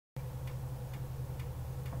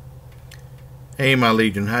Hey my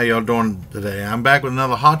Legion, how y'all doing today? I'm back with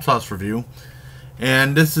another hot sauce review,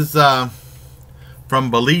 and this is from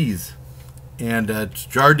Belize, and it's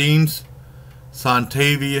Jardine's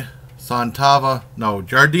Jardine Sontava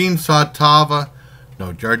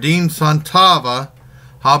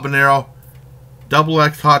habanero double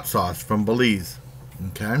X hot sauce from Belize.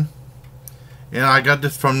 Okay, and I got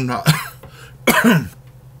this from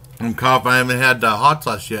I'm confident I haven't had hot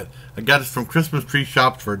sauce yet. I got this from Christmas Tree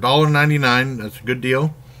Shops for $1.99. That's a good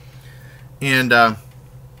deal. And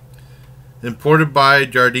imported by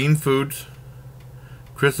Jardine Foods,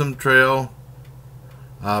 Chisholm Trail,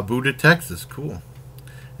 Buda, Texas. Cool.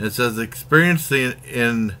 And it says experience the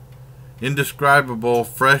indescribable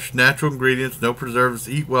fresh natural ingredients, no preservatives.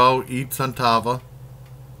 Eat well, eat sontava.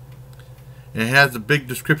 And it has a big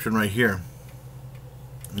description right here.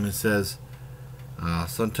 And it says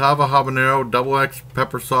sontava habanero double X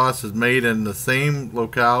pepper sauce is made in the same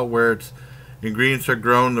locale where its ingredients are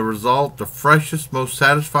grown. The result, the freshest, most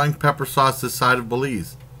satisfying pepper sauce this side of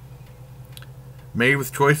Belize. Made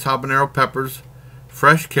with choice habanero peppers,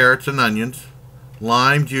 fresh carrots and onions,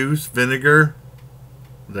 lime juice, vinegar,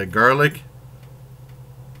 the garlic.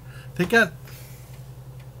 They got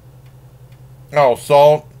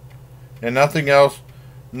salt and nothing else.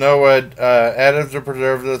 No additives or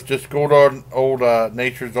preservatives, just good old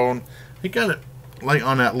nature's own. They got it like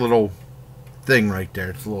on that little thing right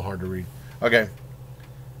there. It's a little hard to read. Okay.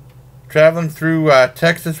 Traveling through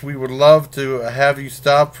Texas, we would love to have you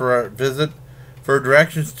stop for a visit. For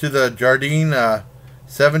directions to the Jardine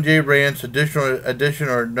 7J Ranch addition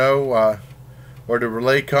or no, or to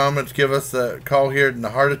relay comments, give us a call here in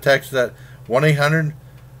the heart of Texas at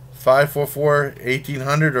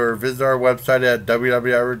 1-800-544-1800 or visit our website at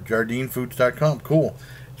www.jardinefoods.com. Cool.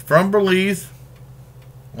 It's from Belize.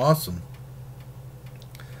 Awesome.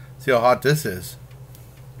 See how hot this is.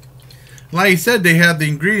 Like I said, they have the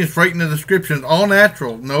ingredients right in the description. All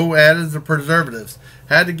natural. No additives or preservatives.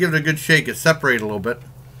 Had to give it a good shake. It separated a little bit.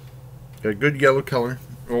 Got a good yellow color.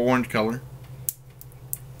 Or orange color.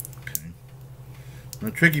 Okay.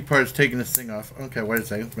 The tricky part is taking this thing off. Okay, wait a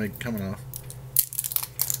second. Let's make it coming off.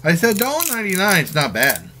 I said $1.99. It's not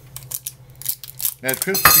bad. At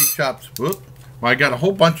Christmas Tree Shops. Whoop. Well, I got a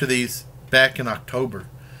whole bunch of these back in October.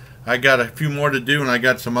 I got a few more to do, and I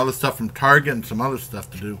got some other stuff from Target and some other stuff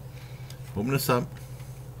to do. Open this up.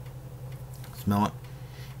 Smell it.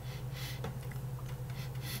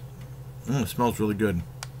 It smells really good.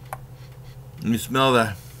 You smell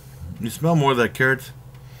that. You smell more of that carrots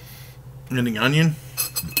and the onion.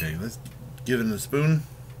 Okay, let's give it a spoon.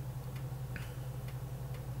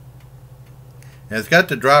 And it's got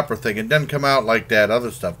the dropper thing. It doesn't come out like that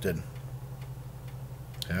other stuff did.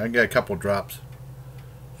 Okay, I got a couple drops.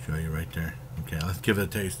 Show you right there. Okay, let's give it a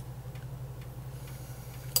taste.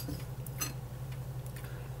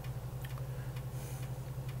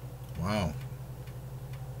 Wow.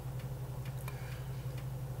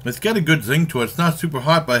 It's got a good zing to it. It's not super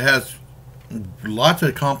hot, but it has lots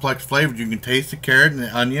of complex flavors. You can taste the carrot and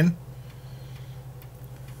the onion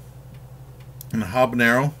and the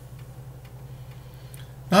habanero.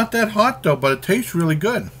 Not that hot though, but it tastes really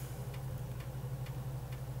good.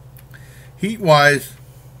 Heat wise,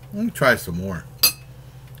 let me try some more.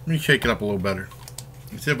 Let me shake it up a little better.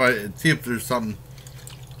 See if there's something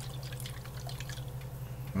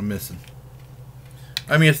I'm missing.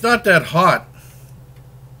 I mean, it's not that hot,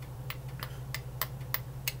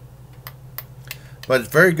 but it's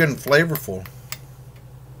very good and flavorful.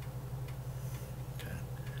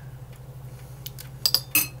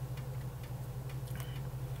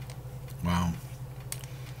 Wow.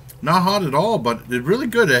 Not hot at all, but it's really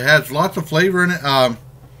good. It has lots of flavor in it.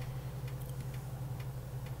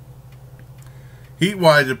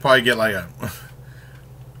 Heat-wise, it'd probably get like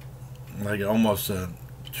almost a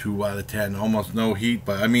 2 out of 10. Almost no heat,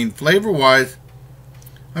 but I mean, flavor-wise,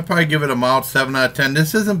 I'd probably give it a mild 7 out of 10.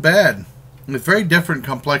 This isn't bad. It's very different,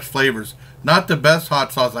 complex flavors. Not the best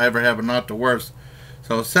hot sauce I ever had, but not the worst.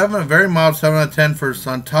 So a very mild 7 out of 10 for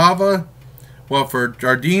Sontava. Well, for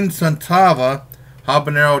Jardine Sontava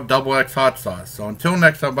habanero double X hot sauce. So until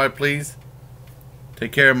next time, bye, please.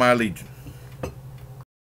 Take care of my Legion.